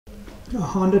A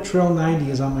Honda Trail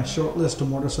 90 is on my short list of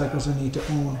motorcycles I need to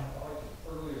own.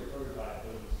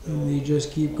 And they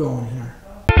just keep going here.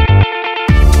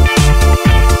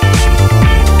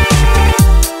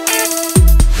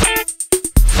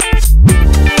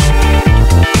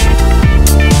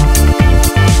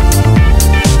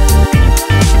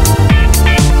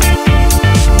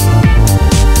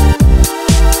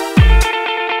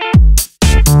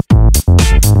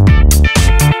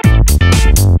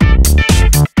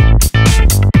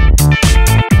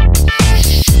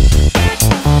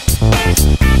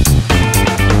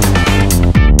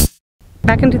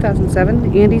 Back in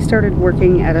 2007, Andy started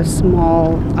working at a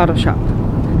small auto shop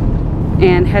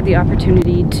and had the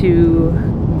opportunity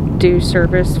to do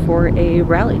service for a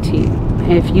rally team.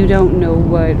 If you don't know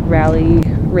what rally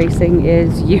racing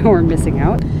is, you're missing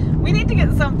out. We need to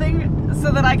get something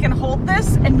so that I can hold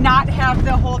this and not have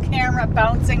the whole camera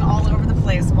bouncing all over the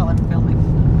place while I'm filming.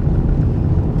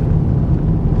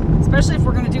 Especially if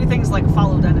we're going to do things like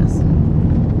follow Dennis.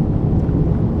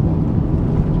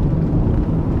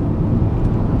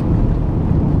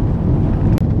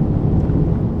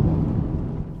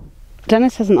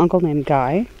 Dennis has an uncle named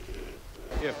Guy.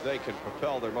 If they can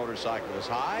propel their motorcycle as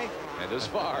high and as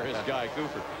far as Guy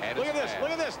Cooper. And look at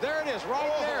this, there it is, right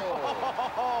there.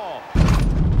 Oh.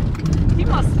 He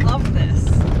must love this.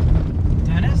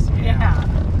 Dennis? Yeah.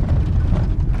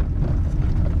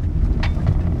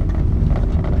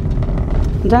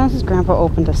 Dennis's grandpa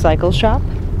opened a cycle shop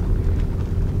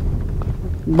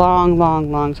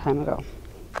long time ago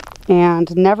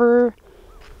and never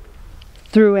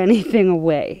threw anything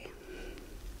away.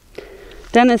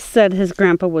 Dennis said his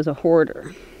grandpa was a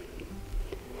hoarder.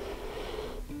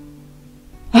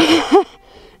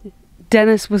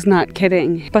 Dennis was not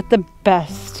kidding, but the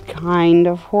best kind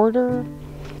of hoarder.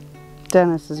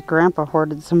 Dennis's grandpa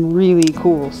hoarded some really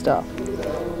cool stuff.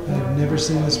 I've never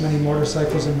seen this many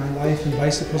motorcycles in my life and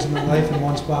bicycles in my life in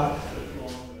one spot.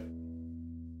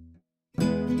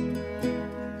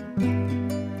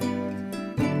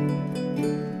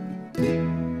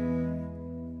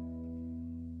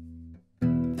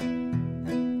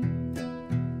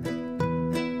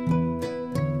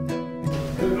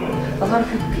 A lot of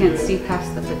people can't see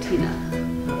past the patina.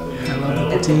 I love the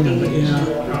patina, but yeah.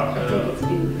 I think it's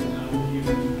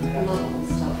in local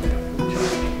stuff.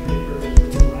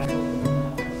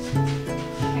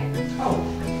 Oh,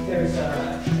 there's a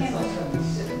candle.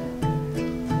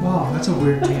 Wow, that's a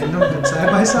weird tandem. And side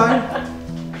by side?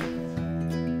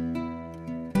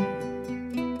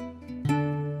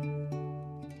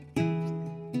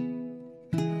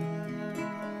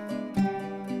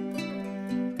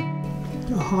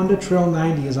 A Honda Trail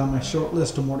 90 is on my short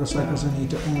list of motorcycles I need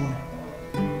to own.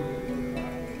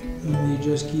 And they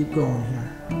just keep going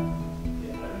here.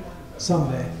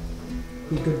 Someday.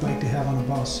 Be a good bike to have on a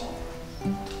bus.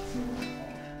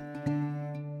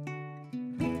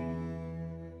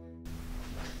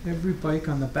 Every bike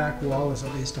on the back wall is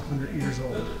at least 100 years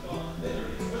old.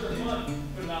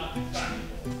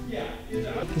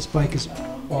 This bike is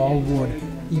all wood.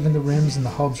 Even the rims and the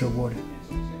hubs are wood.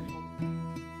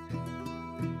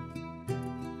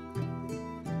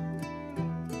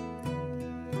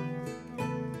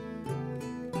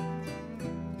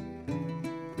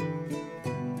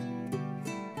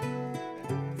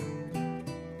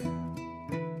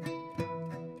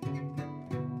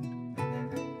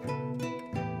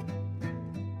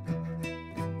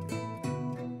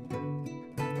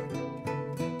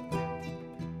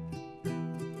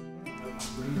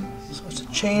 So it's a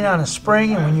chain on a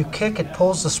spring, and when you kick, it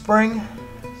pulls the spring,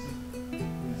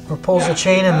 or pulls the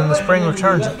chain, and then the spring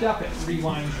returns it.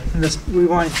 And this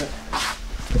rewinds it.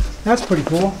 That's pretty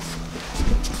cool.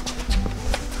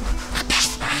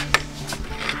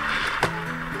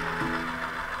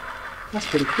 That's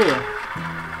pretty cool.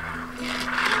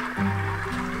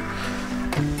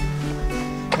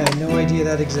 I had no idea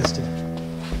that existed.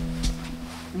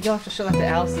 You'll have to show that to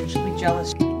Allison. She'll be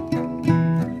jealous.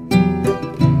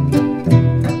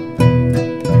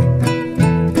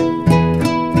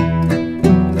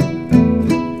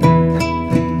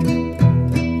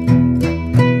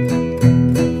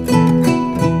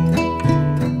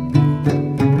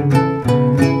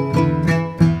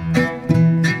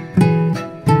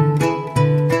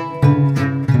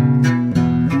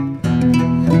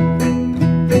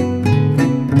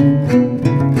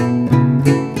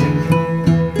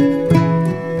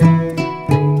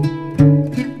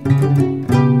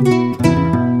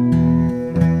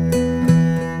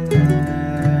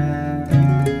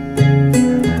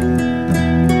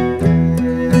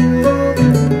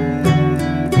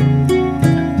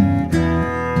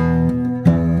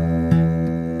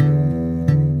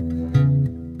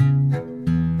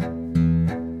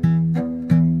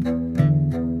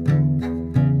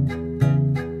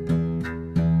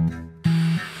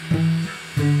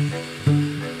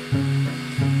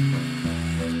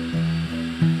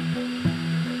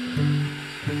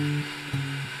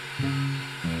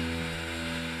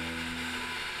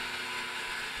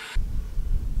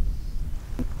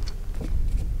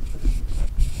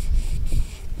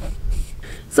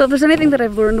 So if there's anything that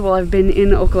I've learned while I've been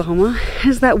in Oklahoma,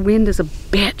 is that wind is a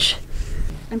bitch.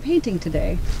 I'm painting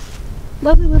today.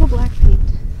 Lovely little black paint.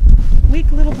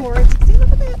 Weak little boards. See, look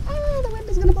at that. Oh, the wind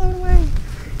is gonna blow it away.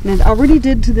 And I already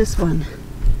did to this one.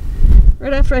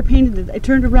 Right after I painted it, I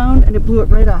turned around and it blew it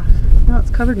right off. Now it's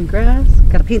covered in grass.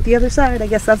 Gotta paint the other side. I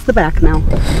guess that's the back now.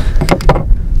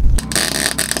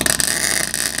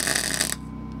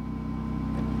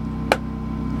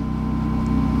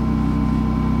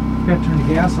 Gotta turn the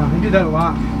gas on. I do that a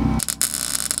lot.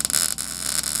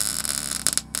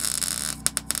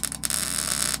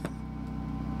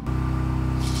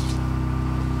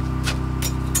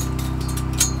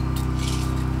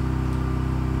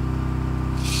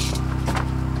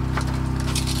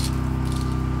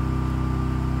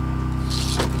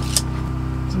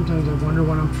 Sometimes I wonder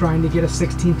when I'm trying to get a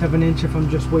 1/16 of an inch if I'm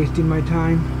just wasting my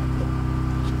time.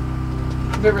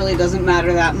 It really doesn't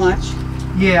matter that much.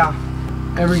 Yeah.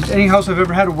 Any house I've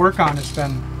ever had to work on has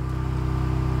been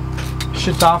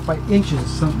shipped off by inches,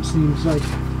 something seems like.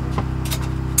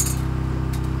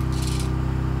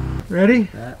 Ready?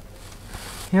 Yeah.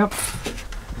 Yep.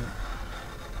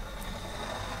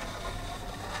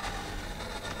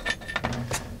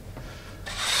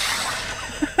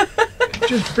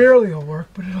 Just barely will work,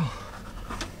 but it'll.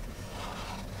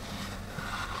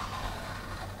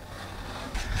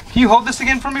 Can you hold this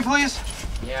again for me, please?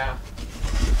 Yeah.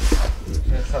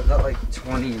 I said that like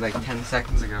 10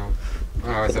 seconds ago.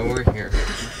 Oh, it's over here.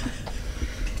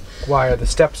 Why are the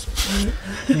steps?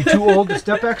 You too old to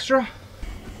step extra?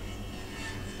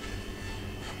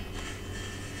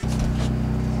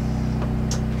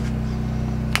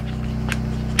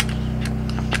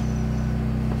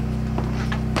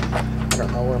 I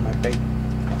don't know where my big.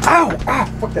 Ow! Ah!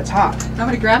 Fuck, that's hot. Want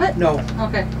me to grab it? No.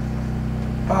 Okay.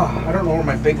 Oh, I don't know where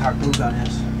my big hot glue gun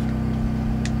is.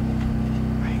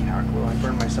 I hate hot glue. I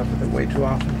burn myself with it way too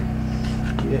often.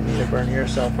 You didn't need to burn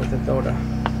yourself with it though. I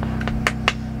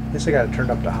guess I got it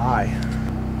turned up to high.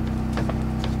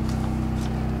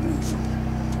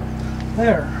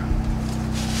 There.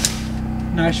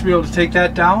 Now I should be able to take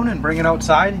that down and bring it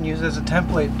outside and use it as a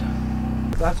template.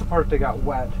 That's the part that got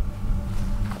wet.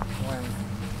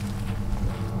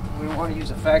 When we don't want to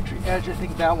use a factory edge. I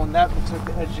think that one, that looks like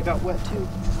the edge that got wet too.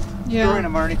 Yeah. Throwing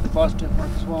them underneath the bus didn't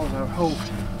work as well as I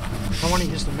hoped. I want to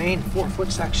use the main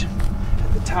 4-foot section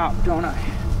at the top, don't I?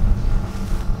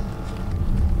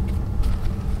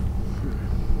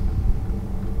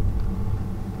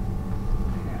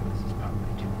 Yeah, this is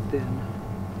probably too thin.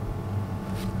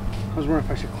 I was wondering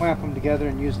if I should clamp them together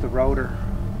and use the router.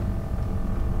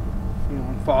 You know,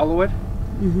 and follow it.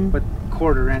 Mm-hmm. But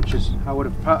 1/4 inches, I would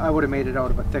have made it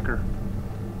out of a thicker.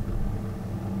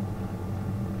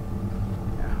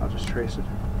 Yeah, I'll just trace it.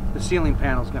 The ceiling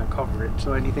panel is going to cover it,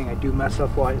 so anything I do mess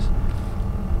up wise.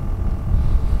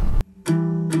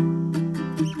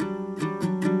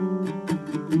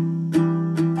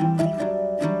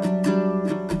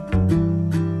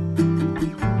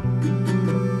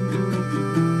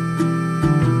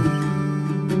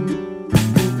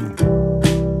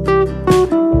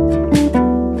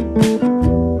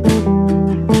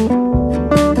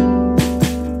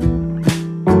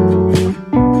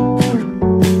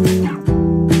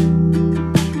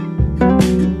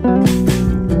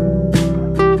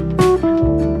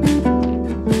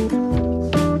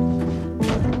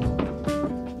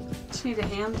 Need a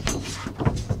hand?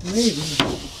 Maybe.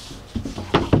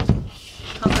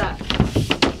 How's that?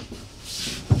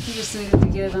 You just needed to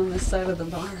get it on this side of the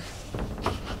bar.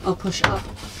 I'll push up.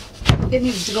 It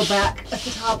needs to go back at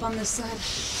the top on this side.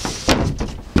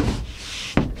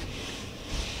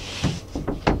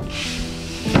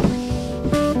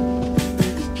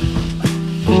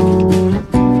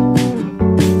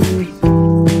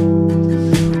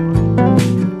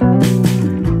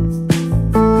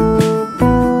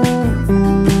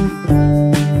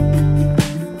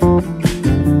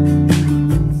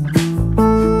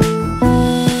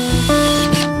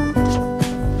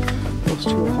 Those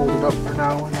two will hold it up for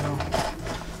now and I'll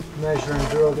measure and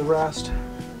drill the rest.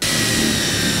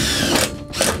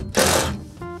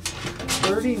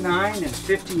 39 and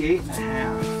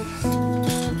 58.5.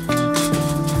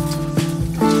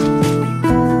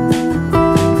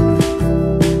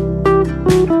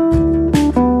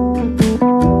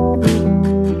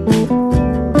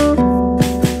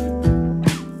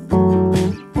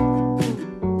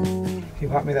 You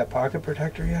bought me that pocket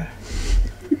protector yet?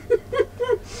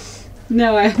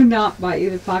 No, I have not bought you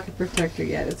the pocket protector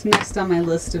yet. It's next on my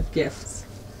list of gifts.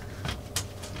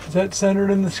 Is that centered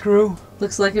in the screw?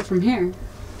 Looks like it from here.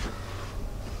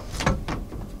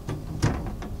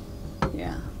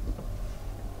 Yeah.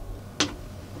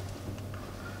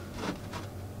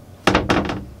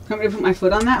 want me to put my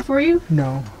foot on that for you?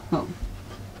 No. Oh.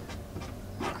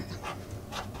 Okay.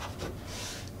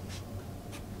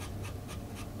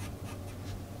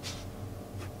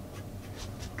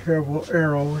 Terrible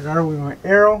arrow. There we my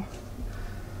arrow.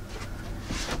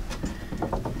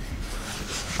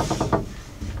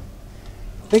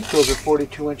 I think those are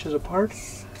 42 inches apart.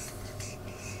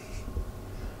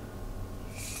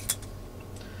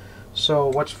 So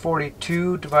what's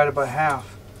 42 divided by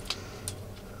half?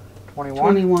 21.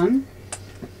 21.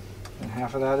 And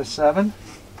half of that is 7.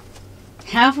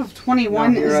 Half of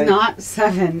 21 is right. not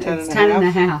 7. 10 It's and 10 a and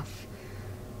a half. half.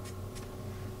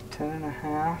 10 and a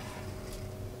half.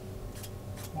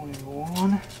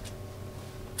 21.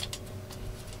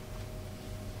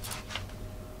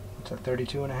 What's that,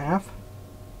 32 and a half?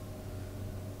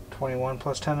 21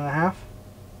 plus 10 and a half?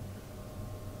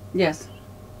 Yes.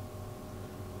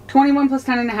 21 plus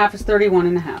 10 and a half is 31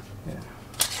 and a half. Yeah.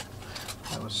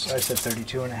 I said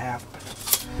 32 and a half.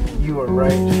 You were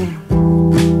right.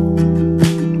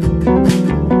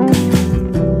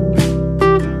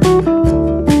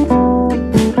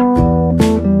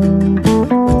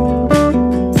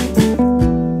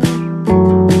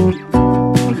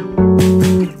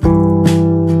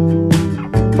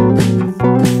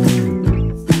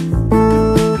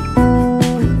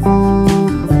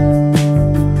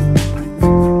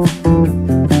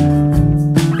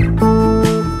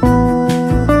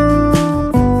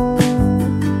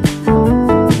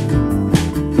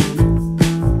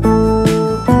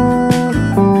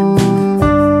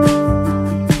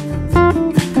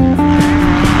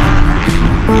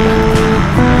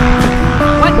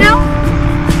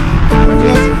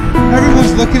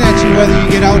 Looking at you whether you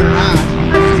get out or not.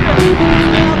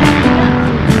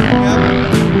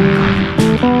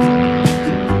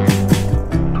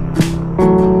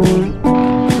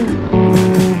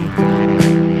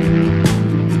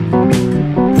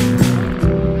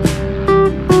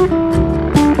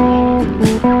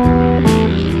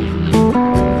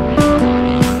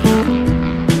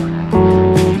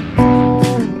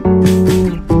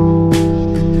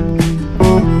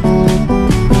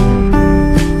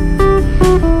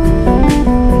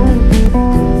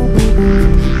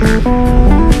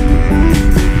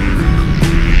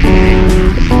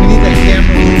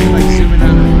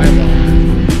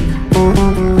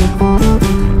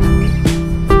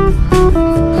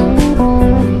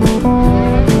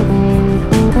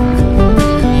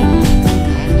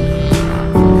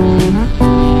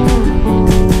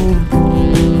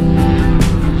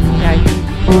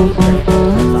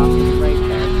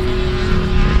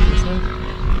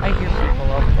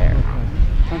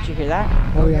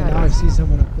 Oh yeah, now I see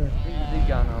someone up there.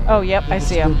 Oh, yep, I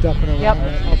see them. Yep.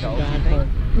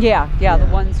 Yeah, the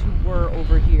ones who were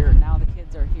over here. Now the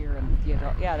kids are here, and the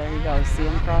adult. Yeah, there you go. See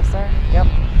them across there? Yep.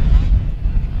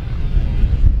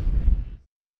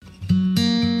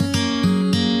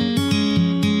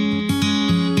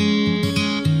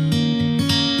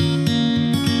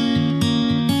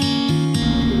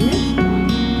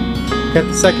 Got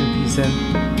the second piece in.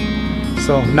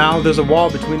 So now there's a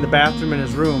wall between the bathroom and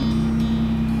his room.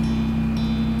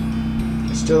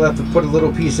 I still have to put a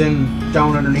little piece in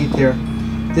down underneath there.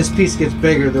 This piece gets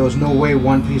bigger. There was no way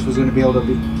one piece was going to be able to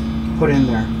be put in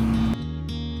there.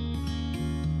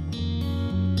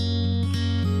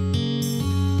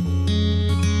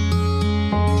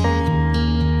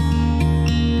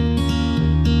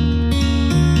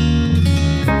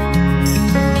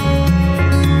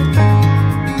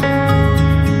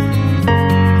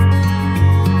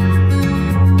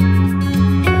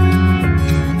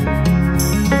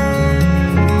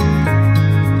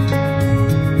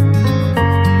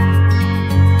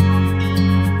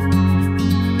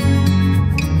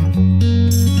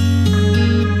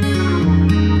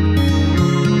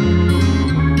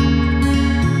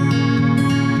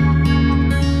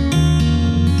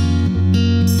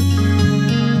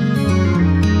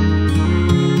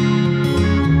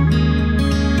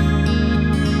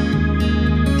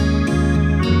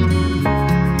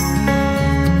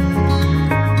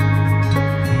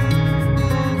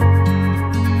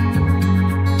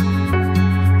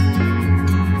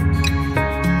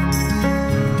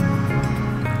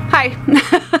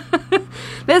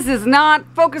 This is not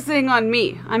focusing on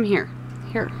me. I'm here.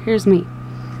 Here's me.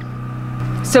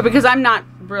 So because I'm not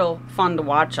real fun to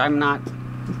watch, I'm not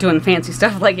doing fancy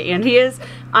stuff like Andy is,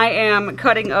 I am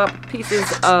cutting up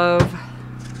pieces of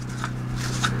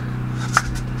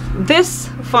this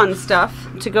fun stuff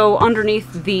to go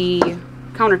underneath the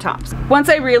countertops. Once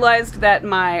I realized that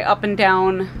my up and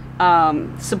down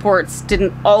supports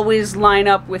didn't always line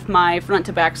up with my front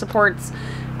to back supports,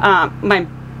 my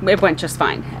it went just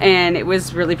fine. And it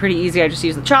was really pretty easy. I just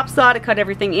used the chop saw to cut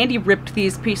everything. Andy ripped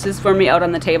these pieces for me out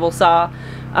on the table saw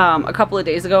a couple of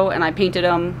days ago, and I painted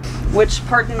them, which,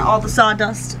 pardon all the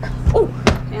sawdust. Oh,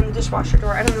 and the dishwasher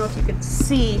door. I don't know if you can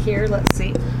see here. Let's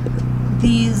see.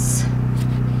 These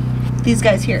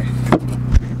guys here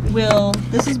will,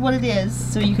 this is what it is.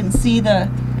 So you can see the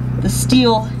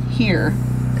steel here.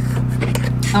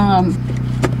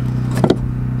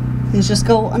 These just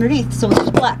go underneath, so it's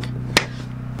just black.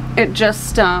 It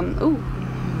just, ooh,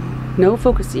 no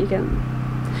focusing again.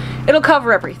 It'll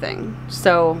cover everything,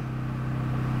 so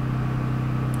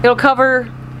it'll cover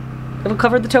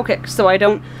the toe kick, so I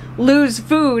don't lose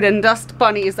food and dust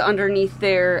bunnies underneath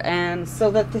there, and so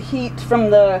that the heat from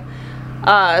the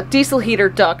diesel heater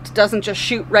duct doesn't just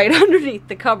shoot right underneath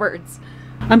the cupboards.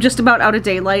 I'm just about out of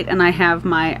daylight and I have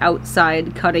my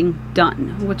outside cutting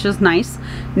done, which is nice.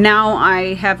 Now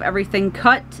I have everything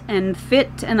cut and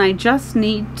fit and I just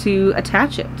need to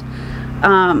attach it.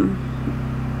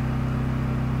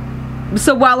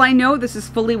 So while I know this is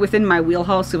fully within my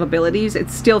wheelhouse of abilities, it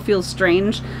still feels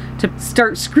strange to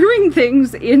start screwing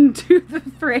things into the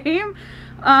frame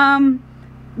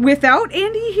without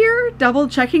Andy here double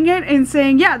checking it and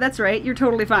saying, yeah, that's right, you're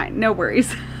totally fine, no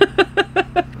worries.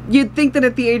 You'd think that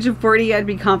at the age of 40 I'd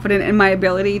be confident in my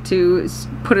ability to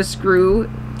put a screw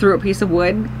through a piece of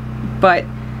wood, but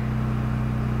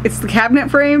it's the cabinet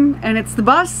frame and it's the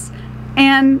bus,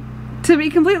 and to be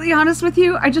completely honest with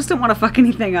you, I just don't want to fuck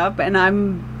anything up, and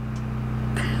I'm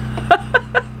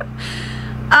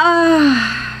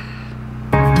I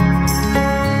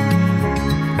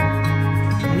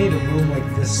need a room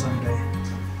like this someday.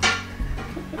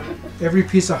 Every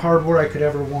piece of hardware I could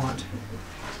ever want,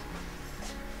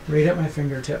 right at my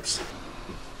fingertips.